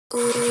Hey,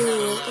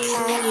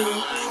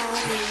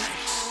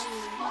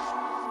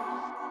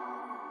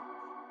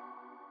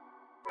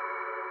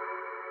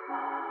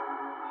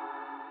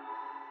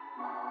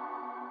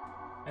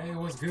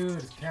 what's good?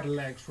 It's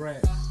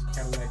Cadillaktrackz.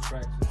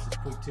 Cadillaktrackz. This is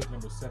quick tip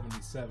number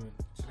 77.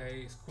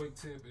 Today's quick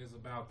tip is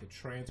about the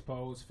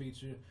transpose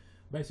feature,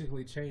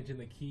 basically changing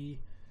the key.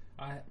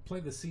 I play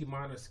the C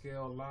minor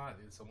scale a lot.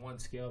 It's a one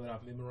scale that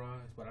I've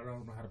memorized, but I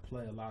don't know how to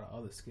play a lot of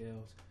other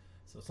scales.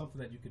 So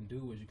something that you can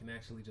do is you can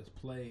actually just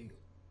play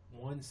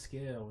one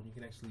scale and you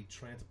can actually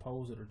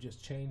transpose it or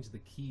just change the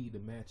key to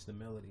match the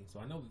melody. So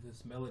I know that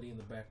this melody in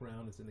the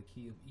background is in the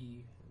key of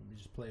E. Let me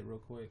just play it real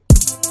quick. I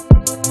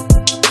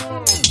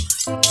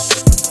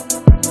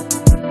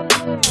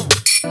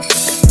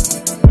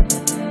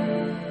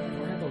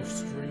have those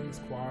strings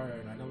choir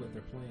and I know that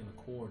they're playing a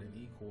chord, an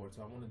E chord,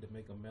 so I wanted to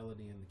make a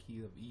melody in the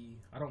key of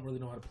E. I don't really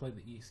know how to play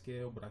the E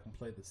scale, but I can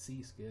play the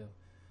C scale.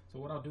 So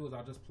what I'll do is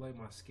I'll just play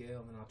my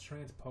scale and I'll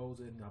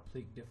transpose it and I'll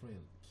pick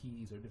different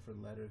keys or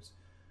different letters.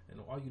 And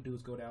all you do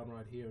is go down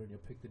right here and you'll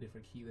pick the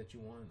different key that you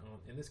want.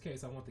 In this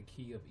case, I want the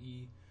key of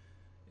E.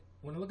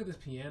 When I look at this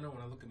piano, when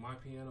I look at my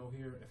piano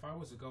here, if I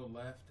was to go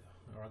left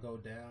or I go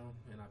down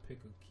and I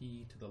pick a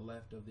key to the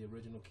left of the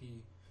original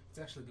key, it's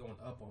actually going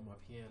up on my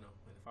piano.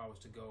 And if I was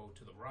to go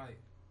to the right,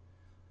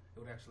 it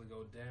would actually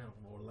go down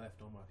or left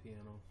on my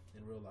piano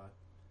in real life.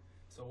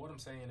 So what I'm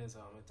saying is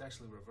it's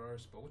actually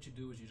reversed, but what you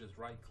do is you just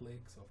right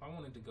click. So if I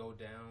wanted to go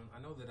down, I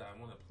know that I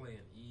want to play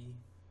an E,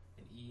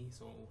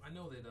 so I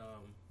know that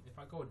if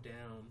I go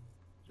down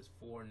just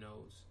 4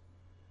 notes,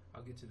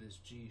 I'll get to this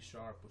G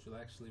sharp, which will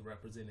actually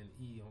represent an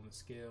E on the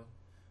scale.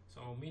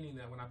 So meaning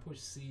that when I push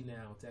C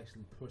now, it's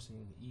actually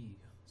pushing E.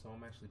 So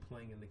I'm actually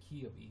playing in the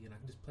key of E, and I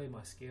can just play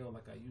my scale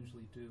like I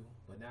usually do,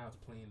 but now it's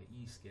playing the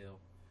E scale.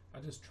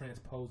 I just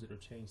transpose it or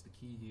change the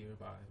key here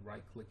by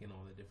right clicking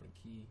on a different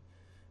key.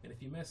 And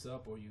if you mess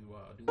up or you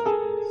do like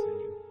this,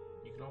 then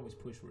you can always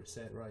push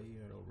reset right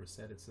here. It'll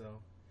reset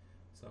itself.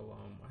 So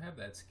I have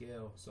that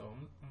scale, so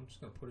I'm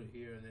just going to put it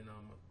here and then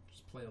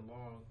just play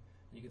along.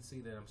 And you can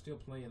see that I'm still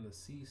playing the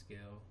C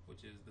scale,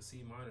 which is the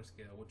C minor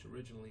scale, which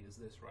originally is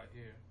this right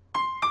here.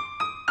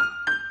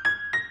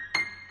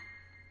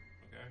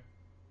 Okay.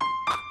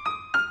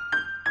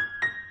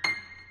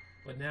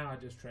 But now I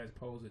just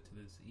transpose it to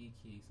this E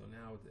key, so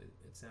now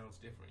it sounds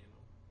different, you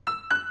know.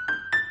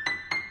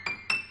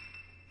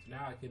 So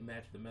now I can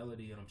match the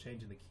melody and I'm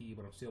changing the key,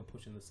 but I'm still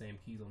pushing the same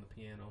keys on the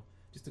piano.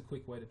 Just a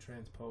quick way to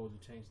transpose and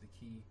change the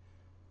key.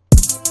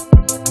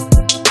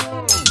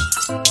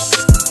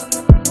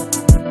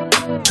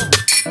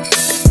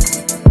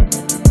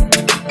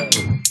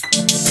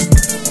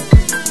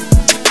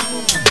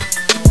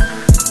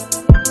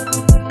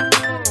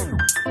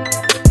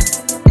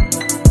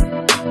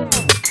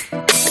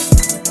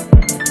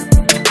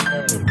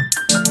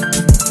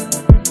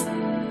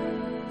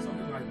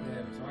 Something like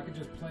that. So I could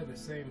just play the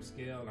same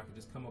scale and I could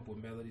just come up with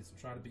melodies and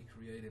try to be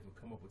creative and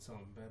come up with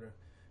something better.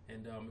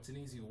 And it's an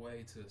easy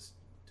way to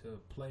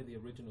play the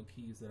original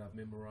keys that I've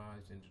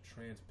memorized and to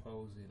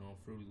transpose it on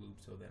Fruity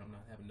Loops so that I'm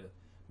not having to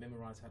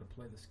memorize how to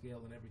play the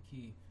scale in every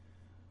key,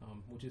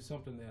 which is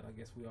something that I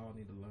guess we all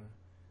need to learn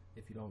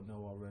if you don't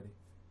know already.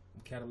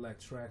 I'm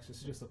Cadillaktrackz. This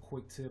is just a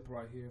quick tip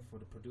right here for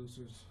the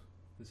producers.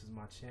 This is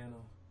my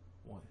channel.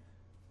 1.